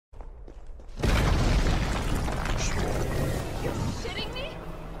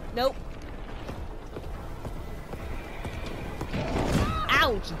Nope.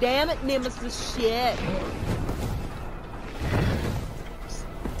 Ouch, damn it, Nemesis shit.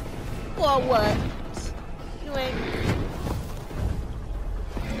 For what? You ain't...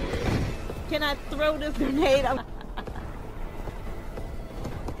 Can I throw this grenade?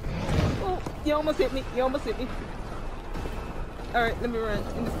 Oh, you almost hit me. You almost hit me. Alright, let me run.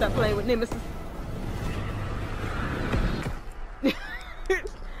 Let me stop playing with Nemesis.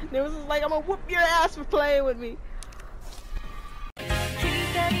 Nemesis is like, I'm gonna whoop your ass for playing with me.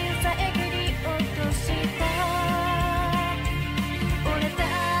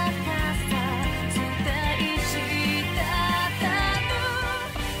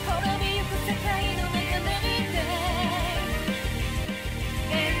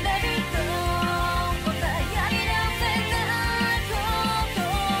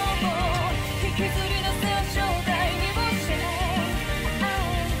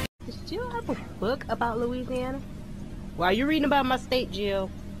 Jill have a book about Louisiana? Why are you reading about my state, Jill?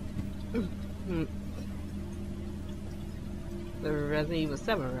 The Resident Evil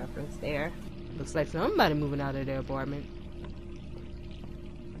 7 reference there. Looks like somebody moving out of their apartment.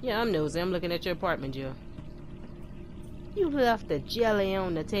 Yeah, I'm nosy. I'm looking at your apartment, Jill. You left the jelly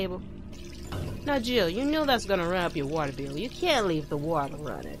on the table. Now, Jill, you know that's gonna run up your water bill. You can't leave the water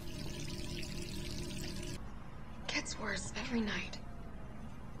running. Gets worse every night.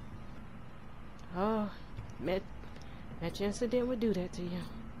 Oh, met incident would do that to you.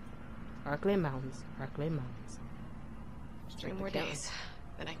 Arklay Mountains, Arklay Mountains. 3 more days,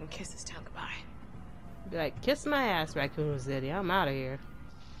 then I can kiss this town goodbye. Be like, kiss my ass, Raccoon City. I'm out of here.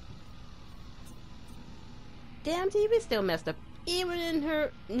 Damn, TV still messed up, even in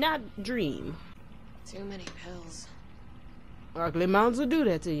her not dream. Too many pills. Arklay Mountains will do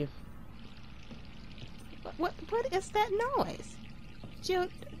that to you. What is that noise? Jill,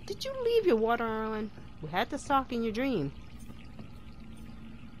 did you leave your water on? We had to sock in your dream.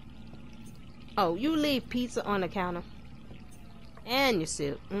 Oh, you leave pizza on the counter. And your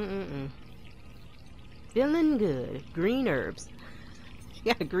soup. Feeling good. Green herbs.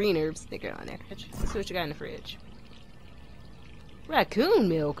 You got a green herb sticker on there. Let's see what you got in the fridge. Raccoon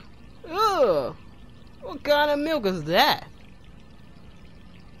milk? Ugh! What kind of milk is that?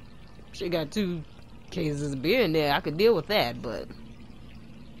 She got 2 cases of beer in there. I could deal with that, but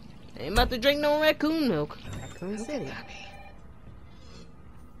I ain't about to drink no raccoon milk. Raccoon City.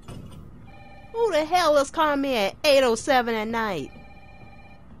 Who the hell is calling me at 8:07 at night?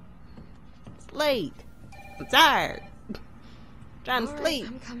 It's late. I'm tired. Trying to sleep.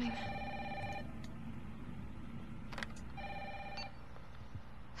 I'm coming.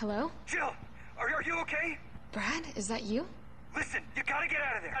 Hello? Jill, are you okay? Brad, is that you? Listen, you gotta get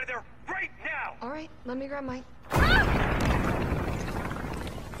out of there. Out of there right now. All right, let me grab my...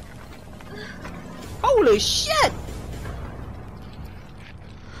 Holy shit!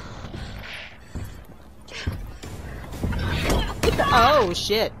 Oh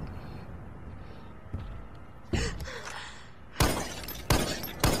shit.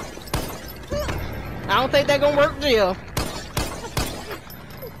 I don't think that gonna work, Jill.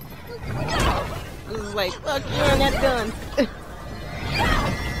 This is like, fuck you and that gun.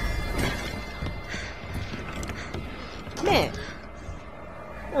 Man.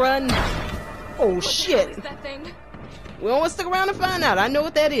 Run. Oh shit. What is that thing? We don't want to stick around and find out. I know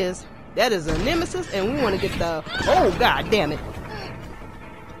what that is. That is a nemesis, and we want to get the... Oh, god damn it.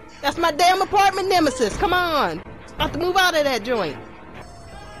 That's my damn apartment nemesis. Come on. About to move out of that joint.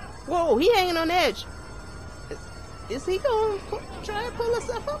 Whoa, he hanging on the edge. Is he going to try to pull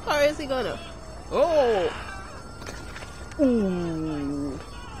himself up, or is he going to... Oh. Ooh.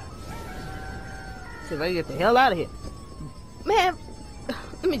 See if I can get the hell out of here. Man,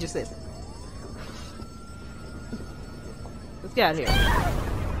 let me just say something. Let's get out of here.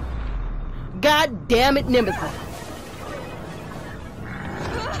 God damn it, Nemesis.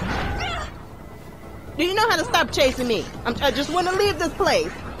 Do you know how to stop chasing me? I just want to leave this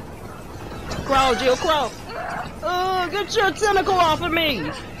place. Crawl, Jill, crawl. Oh, get your tentacle off of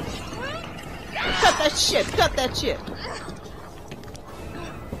me. Cut that shit, cut that shit.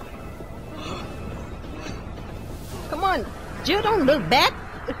 Come on, Jill, don't look back.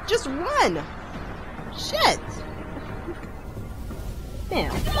 Just run. Shit.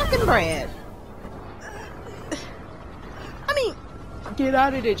 Damn, fucking Brad. I mean, get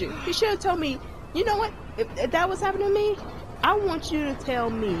out of there, Jill. You should have told me. You know what? If that was happening to me, I want you to tell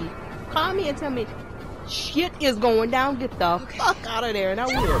me. Call me and tell me, shit is going down. Get the fuck out of there, and I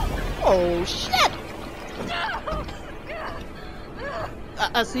will. Oh shit!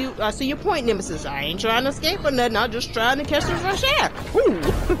 I see your point, Nemesis. I ain't trying to escape or nothing. I'm just trying to catch some fresh air. Ooh.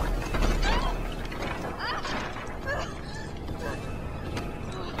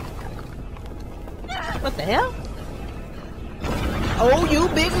 What the hell? Oh, you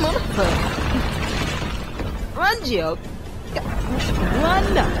big motherfucker. Run, Jill.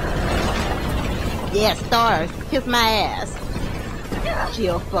 Run. Yeah, stars. Kiss my ass.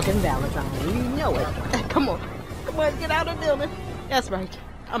 Jill fucking Valentine. You know it. Come on. Come on, get out of the building. That's right.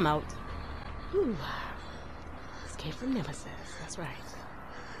 I'm out. Whew. Escape from Nemesis. That's right.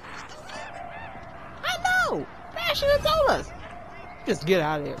 What the fuck? I know! Man should have told us. Just get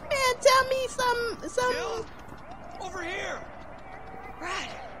out of here. Man, tell me some. Jill, over here. Brad.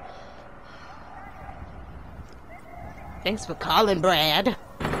 Thanks for calling, Brad.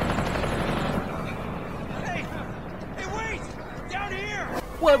 Hey, wait! Down here!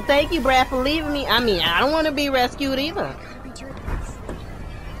 Well, thank you, Brad, for leaving me. I mean, I don't want to be rescued either.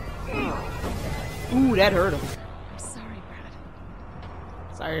 Ooh, that hurt him. I'm sorry, Brad.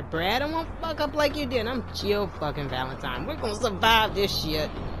 Sorry, Brad. I won't fuck up like you did. I'm Jill fucking Valentine. We're gonna survive this shit.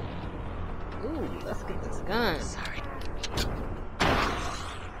 Ooh, let's get this gun. Sorry.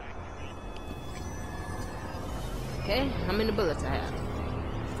 Okay, how many bullets I have?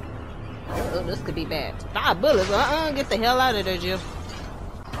 Oh, this could be bad. 5 bullets? Get the hell out of there, Jill.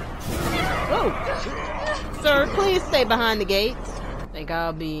 Whoa! Sir, please stay behind the gates. Think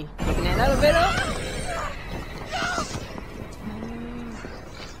I'll be taking that elevator.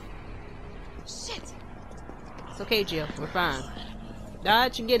 Shit! It's okay, Jill. We're fine.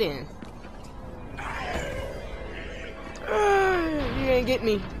 Dodge and get in. You ain't get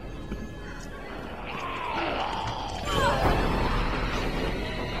me.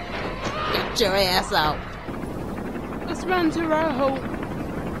 Get your ass out. Let's run to our hope.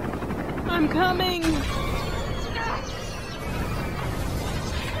 I'm coming.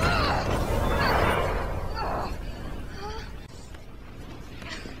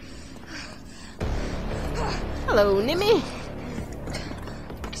 Hello, Nimmy.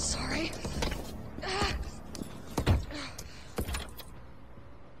 Sorry.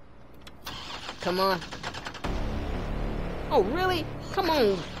 Come on. Oh, really? Come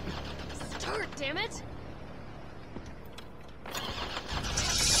on. Start, damn it.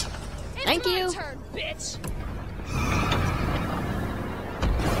 Thank you. It's my turn, bitch.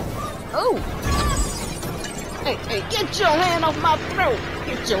 Oh. Hey, get your hand off my throat.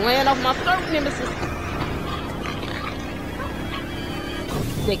 Get your hand off my throat, Nemesis.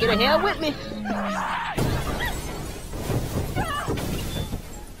 Take it to hell with me.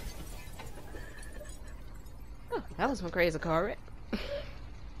 Oh, that was one crazy car wreck.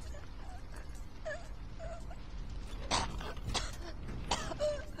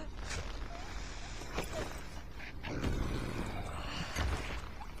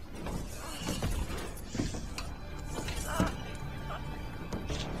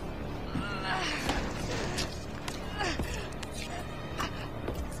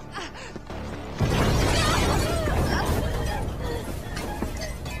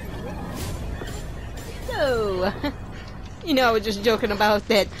 You know, I was just joking about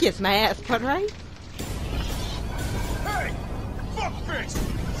that kiss my ass part, right? Hey! Fuckface!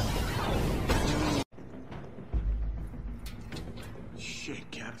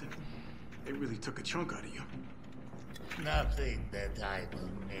 Shit, Captain. They really took a chunk out of you. Nothing that I will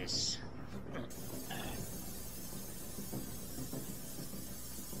miss.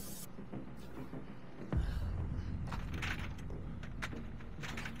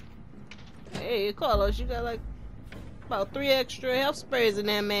 Hey, Carlos, you got like about 3 extra health sprays in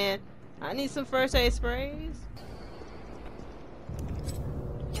there, man. I need some first aid sprays.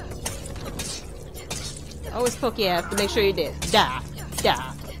 Always poke your ass to make sure you're dead. Die.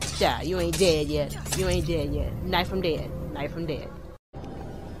 Die. Die. You ain't dead yet. You ain't dead yet. Knife from dead. Knife from dead.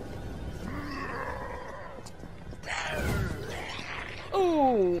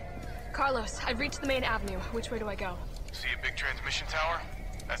 Ooh. Carlos, I've reached the main avenue. Which way do I go? See a big transmission tower?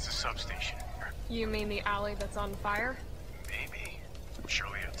 That's the substation. You mean the alley that's on fire? Maybe.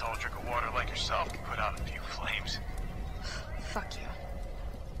 Surely a tall drink of water like yourself can put out a few flames. Fuck you.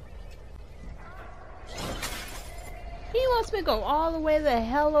 He wants me to go all the way the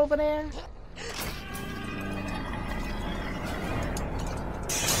hell over there?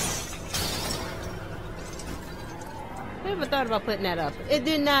 Never thought about putting that up. It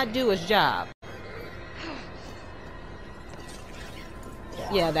did not do its job.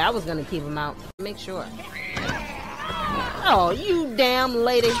 Yeah, that was gonna keep him out. Make sure. Oh, you damn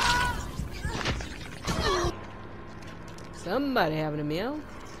lady. Somebody having a meal.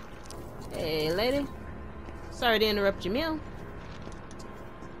 Hey, lady. Sorry to interrupt your meal.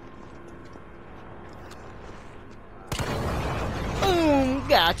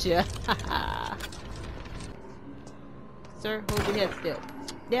 Gotcha. Sir, hold your head still.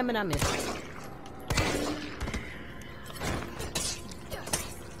 Damn it, I missed.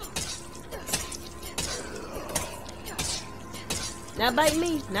 Not bite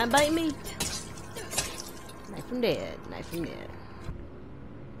me, not bite me. Knife from dead, knife from dead.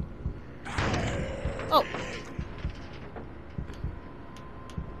 Oh.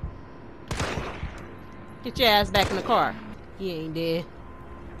 Get your ass back in the car. He ain't dead.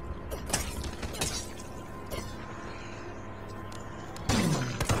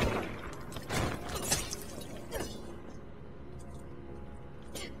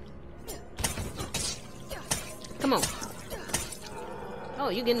 Come on. Oh,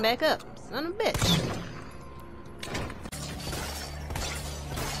 you getting back up, son of a bitch.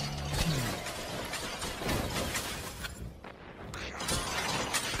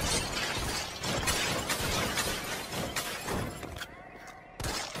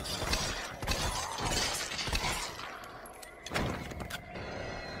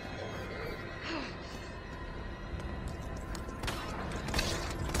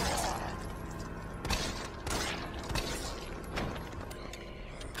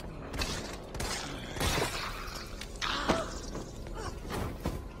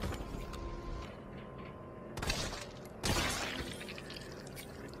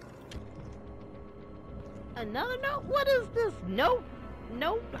 Another note? What is this? Note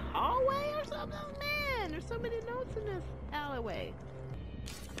hallway or something? Man, there's so many notes in this alleyway.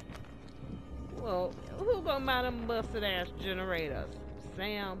 Well, who gonna buy them busted ass generators?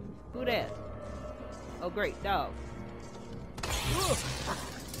 Sam? Who that? Oh great, dog. Ooh.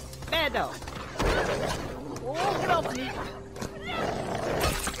 Bad dog. Oh, get off me.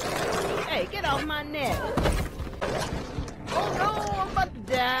 Hey, get off my neck. Oh no, I'm about to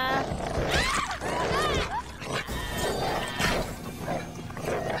die.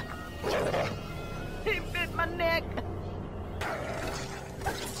 He bit my neck.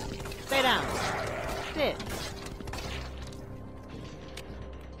 Stay down. Sit.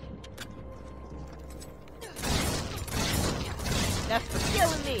 That's for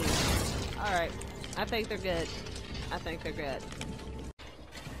killing me. Alright. I think they're good. I think they're good.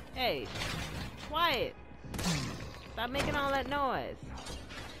 Hey. Quiet. Stop making all that noise.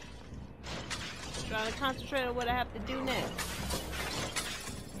 Trying to concentrate on what I have to do next.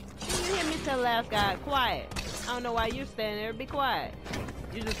 You hear me tell the last guy, quiet. I don't know why you're standing there. Be quiet.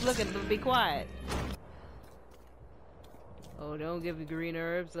 You're just looking, but be quiet. Oh, don't give the green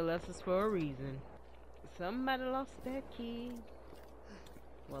herbs unless it's for a reason. Somebody lost their key.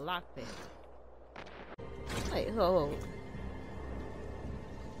 Well, lock that. Wait, hold.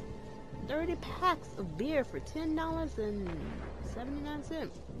 30 packs of beer for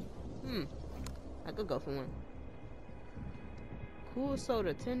 $10.79. I could go for one. Cool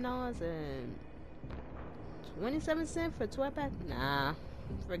soda, $10.27 for 12 pack. Nah,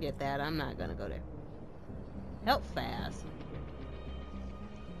 forget that. I'm not gonna go there. Help fast.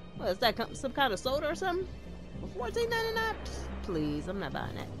 What is that? Some kind of soda or something? $14.99? Please, I'm not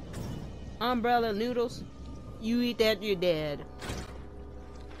buying that. Umbrella noodles. You eat that, you're dead.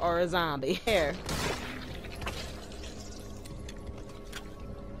 Or a zombie. Here.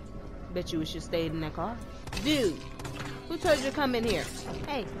 Bet you we should stay in that car. Dude, who told you to come in here?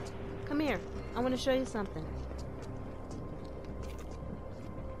 Hey, come here. I want to show you something.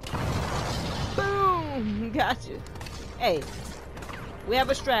 Boom! Gotcha. Hey, we have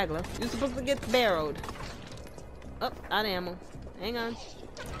a straggler. You're supposed to get barreled. Oh, out of ammo. Hang on.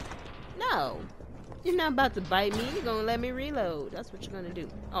 No. You're not about to bite me. You're gonna let me reload. That's what you're gonna do.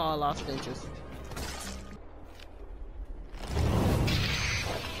 Oh, I lost interest.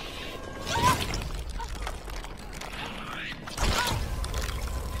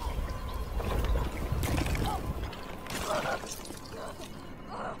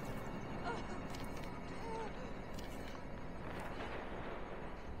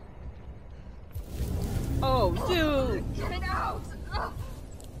 Oh, dude! Get out!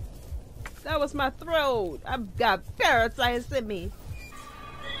 That was my throat. I've got parasites in me.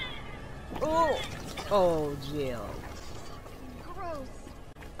 Oh, oh, Jill. Gross.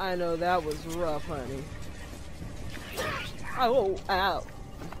 I know that was rough, honey. Oh, ow.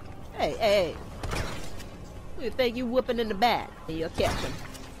 Hey, hey. Who you think you whooping in the back? And you'll catch him.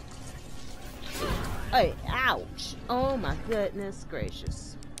 Hey, ouch. Oh my goodness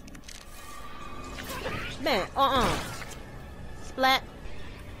gracious. Man, Splat.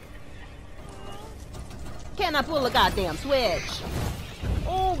 Can I pull a goddamn switch?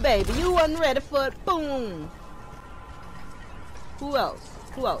 Oh, baby, you wasn't ready for it. Boom. Who else?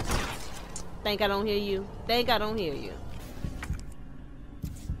 Who else? Think I don't hear you? Think I don't hear you?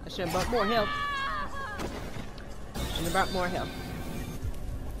 should have brought more health. Should have brought more health.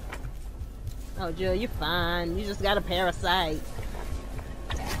 Oh, Jill, you're fine. You just got a parasite.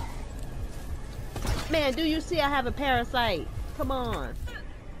 Man, do you see I have a parasite? Come on.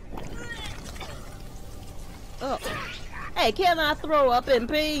 Oh. Hey, can I throw up in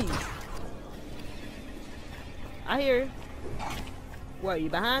peace? I hear you. Where are you,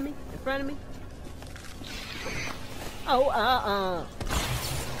 behind me? In front of me? Oh,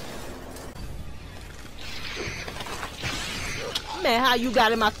 Man, how you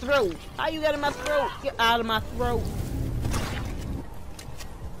got in my throat? How you got in my throat? Get out of my throat.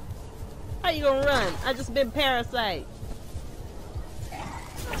 How you gonna run? I just been parasite.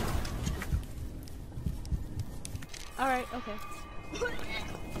 Alright, okay.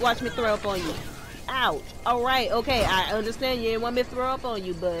 Watch me throw up on you. Ouch. Alright, okay, I understand you didn't want me to throw up on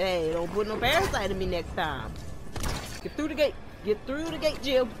you, but hey, don't put no parasite in me next time. Get through the gate. Get through the gate,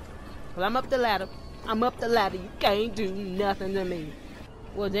 Jill. Well, I'm up the ladder. I'm up the ladder. You can't do nothing to me.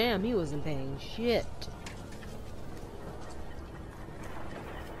 Well, damn, he wasn't paying shit.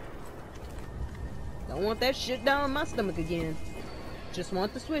 Don't want that shit down my stomach again. Just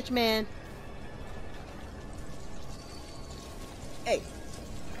want the switch, man. Hey.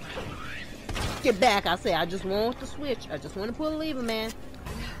 Get back, I say. I just want the switch. I just want to pull a lever, man.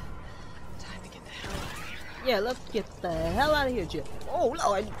 Time to get the hell out of here. Yeah, let's get the hell out of here, Jill. Oh,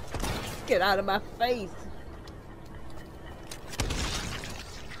 Lord. Get out of my face.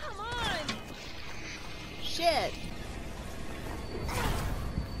 Come on! Shit.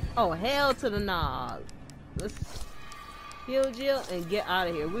 Oh, hell to the nog. Let's heal Jill and get out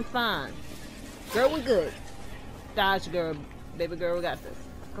of here. We fine. Girl, we good. Dodge, girl. Baby girl, we got this.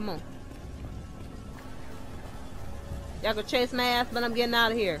 Come on. Y'all go chase my ass, but I'm getting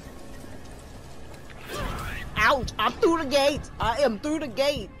out of here. Ouch! I'm through the gate. I am through the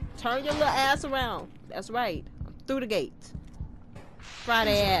gate. Turn your little ass around. That's right. I'm through the gate.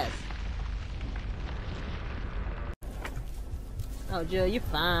 Friday ass. Oh, Jill, you're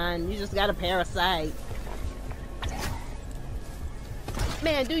fine. You just got a parasite.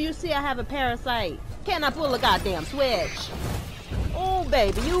 Man, do you see I have a parasite? Can I pull a goddamn switch? Oh,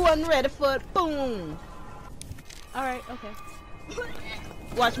 baby, you wasn't ready for it. Boom. Alright, okay.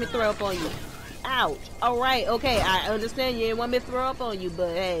 Watch me throw up on you. Ouch. Alright, okay, I understand you didn't want me to throw up on you,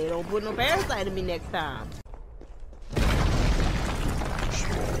 but hey, don't put no parasite in me next time.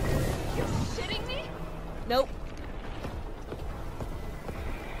 You're shitting me? Nope.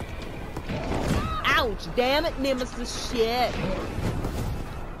 Ouch, damn it, Nemesis shit.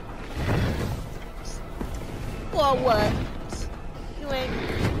 For what? You ain't...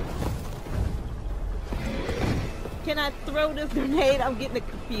 Can I throw this grenade? I'm getting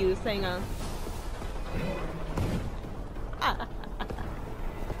confused. Hang on.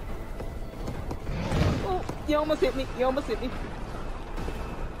 Oh, you almost hit me. You almost hit me.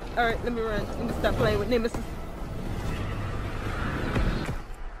 Alright, let me run. Let me stop playing with Nemesis.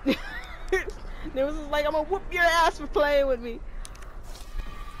 Nemesis is like, I'm gonna whoop your ass for playing with me.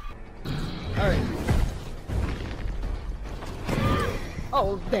 Alright.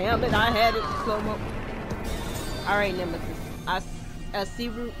 Oh, damn it. I had it slow-mo. Alright, Nemesis. I see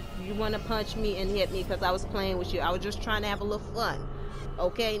you want to punch me and hit me because I was playing with you. I was just trying to have a little fun.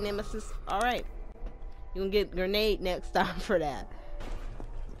 Okay, Nemesis? Alright. You can get a grenade next time for that.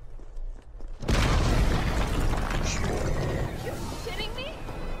 You're shitting me?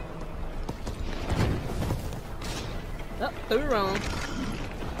 Oh, threw wrong.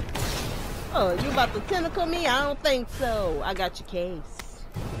 Oh, you about to tentacle me? I don't think so. I got your case.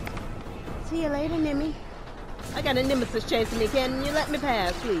 See you later, Nimmy. I got a Nemesis chasing me. Can you let me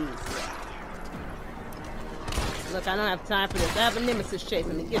pass, please? Look, I don't have time for this. I have a Nemesis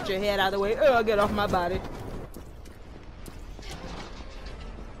chasing me. Get your head out of the way. Oh, get off my body.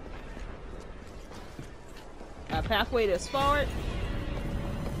 Pathway that's forward.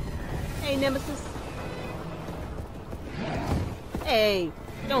 Hey, Nemesis. Hey,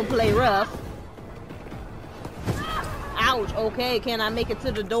 don't play rough. Ouch, okay, can I make it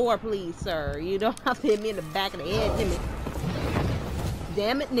to the door, please, sir? You don't have to hit me in the back of the head, Nimmy.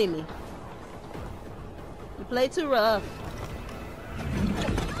 Damn it, Nimmy. You play too rough.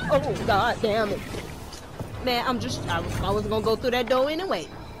 Oh, god damn it. Man, I was gonna go through that door anyway.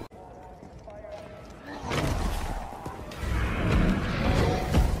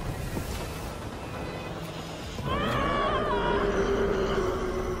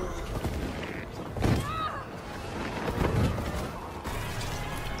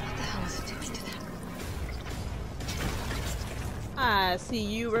 I see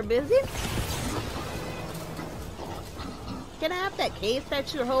you were busy. Can I have that case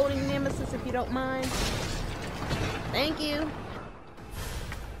that you're holding, Nemesis, if you don't mind? Thank you.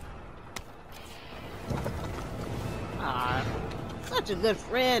 Ah, such a good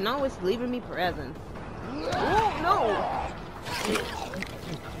friend, always leaving me presents. Oh, no!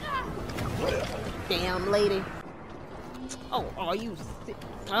 Damn lady. Oh, you sick.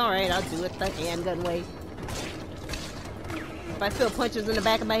 Alright, I'll do it the handgun way. If I feel punches in the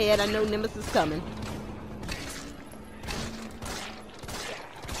back of my head, I know Nemesis is coming.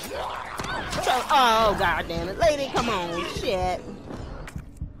 Oh, god damn it. Lady, come on. Shit.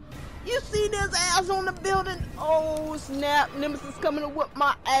 You see this ass on the building? Oh, snap. Nemesis coming to whoop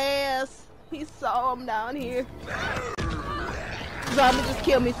my ass. He saw him down here. Zombie just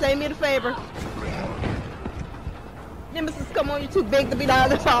killed me. Save me the favor. Nemesis, come on. You're too big to be down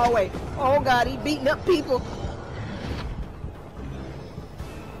this hallway. Oh, god. He beating up people.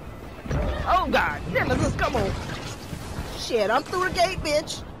 Oh, god. Nemesis, come on. Shit, I'm through the gate,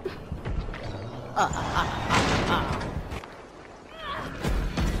 bitch.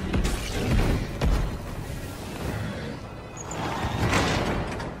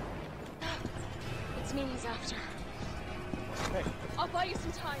 It's me he's after. Hey. I'll buy you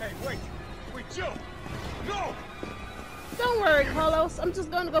some time. Hey, wait! Wait, Jill! No! Don't worry, Carlos. I'm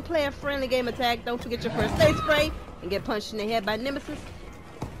just gonna go play a friendly game of tag. Don't forget your first aid spray and get punched in the head by Nemesis.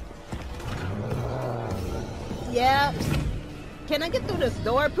 Yeah. Can I get through this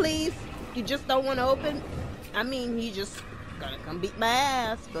door, please? You just don't want to open? I mean, he just gonna come beat my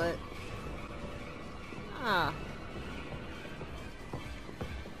ass, but...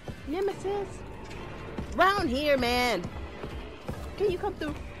 Nemesis? Round here, man. Can you come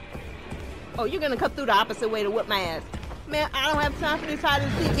through? Oh, you're gonna come through the opposite way to whip my ass. Man, I don't have time for these hide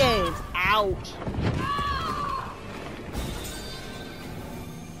and seek games. Ouch.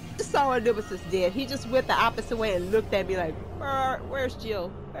 Saw what Nemesis did. He just went the opposite way and looked at me like, where's Jill?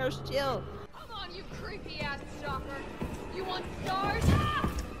 Where's Jill? Come on, you creepy ass stalker. You want stars?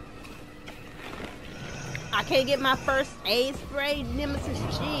 I can't get my first aid spray, Nemesis.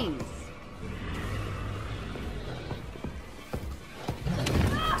 Jeez.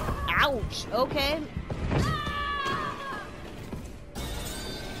 Ouch. Okay.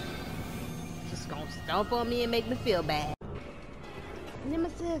 Just gonna stomp on me and make me feel bad.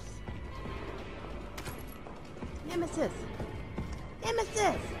 Nemesis. Nemesis.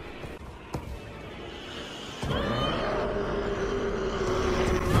 Nemesis.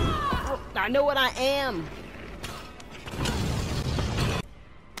 Oh, I know what I am.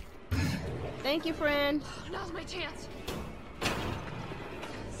 Thank you, friend. Now's my chance.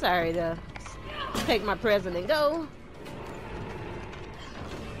 Sorry to take my present and go.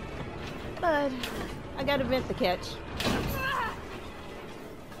 But I got a vent to catch.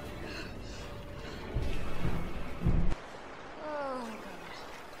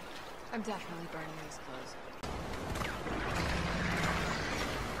 I'm definitely burning these clothes.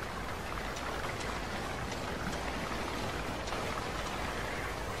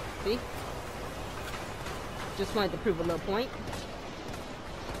 See? Just wanted to prove a little point.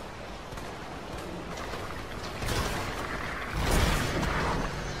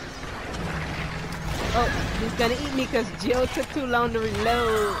 Oh, he's gonna eat me because Jill took too long to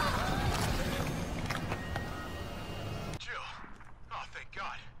reload.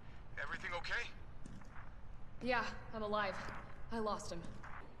 Yeah, I'm alive. I lost him.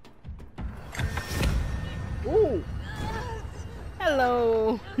 Ooh.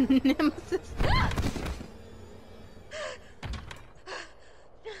 Hello, Nemesis.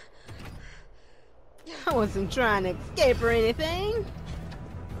 I wasn't trying to escape or anything.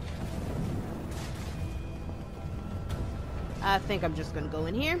 I think I'm just gonna go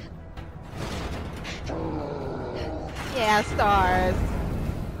in here. Yeah, stars.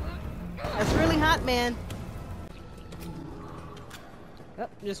 That's really hot, man. Oh,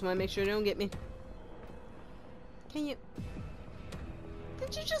 just want to make sure they don't get me. Can you...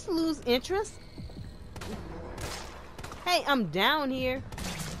 Did you just lose interest? Hey, I'm down here.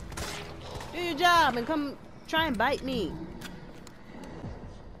 Do your job and come try and bite me.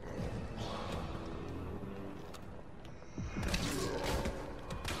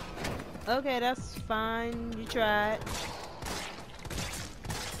 Okay, that's fine. You tried.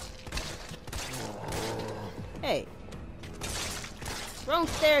 Hey. Wrong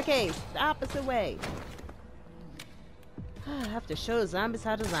staircase. The opposite way. I have to show the zombies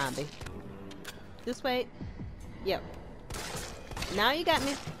how to zombie. This way. Yep. Now you got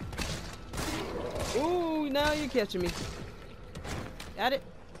me. Ooh, now you're catching me. Got it?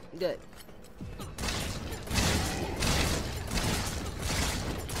 Good.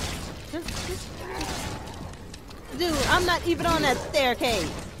 Dude, I'm not even on that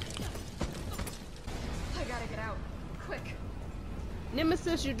staircase. I gotta get out. Quick.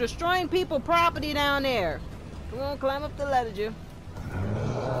 Nemesis, you're destroying people's property down there. Come on, climb up the ladder, Jill.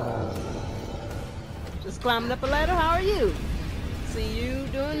 Just climbing up a ladder. How are you? See you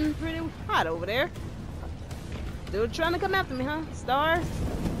doing pretty hot over there. Still trying to come after me, huh? Stars?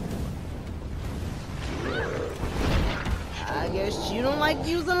 I guess you don't like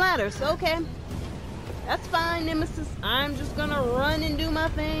using ladders. Okay. That's fine, Nemesis. I'm just gonna run and do my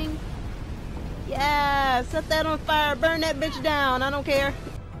thing. Yeah, set that on fire. Burn that bitch down. I don't care.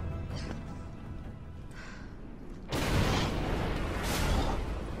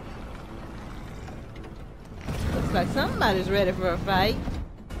 Looks like somebody's ready for a fight.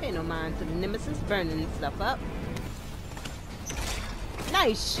 Pay no mind to the Nemesis burning stuff up.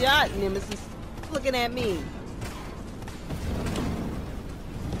 Nice shot, Nemesis. Looking at me.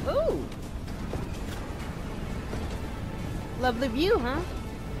 Ooh. Lovely view, huh?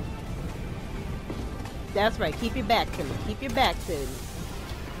 That's right. Keep your back to me. Keep your back to me.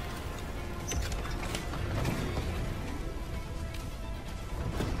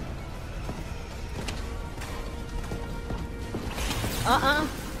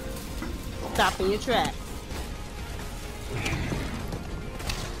 Stop in your tracks.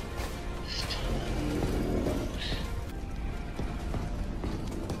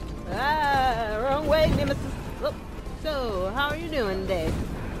 Ah, wrong way, Nemesis. Oh, so, how are you doing today?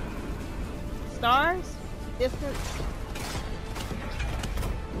 Stars? Distance?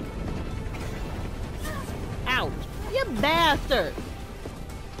 Ouch! You bastard!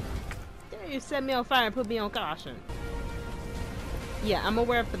 There you set me on fire and put me on caution. Yeah, I'm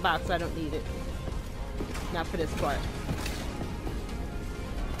aware of the box. I don't need it. Not for this part.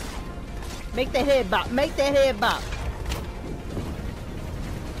 Make that head bop. Make that head bop.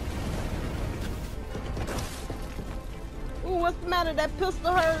 Ooh, what's the matter? That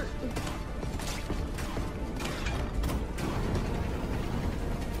pistol hurt.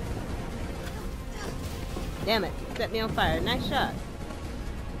 Damn it. Set me on fire. Nice shot.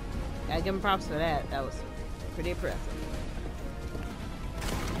 Gotta give him props for that. That was pretty impressive.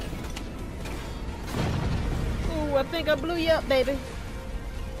 Ooh, I think I blew you up, baby.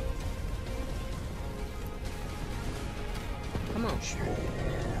 Come on.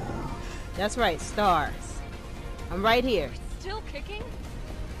 That's right, stars. I'm right here. Still kicking?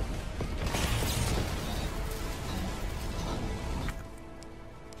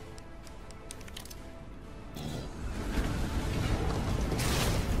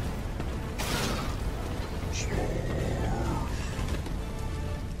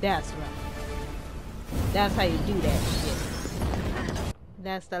 That's right. That's how you do that shit.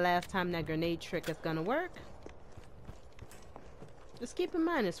 That's the last time that grenade trick is gonna work. Just keep in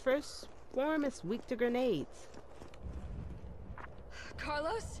mind, his first form is weak to grenades.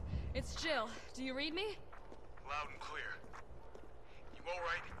 Carlos? It's Jill. Do you read me? Loud and clear. You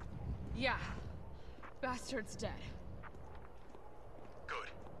alright? Yeah. Bastard's dead. Good.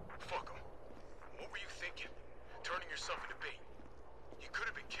 Fuck him. What were you thinking? Turning yourself into bait. You could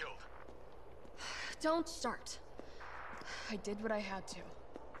have been killed. Don't start. I did what I had to.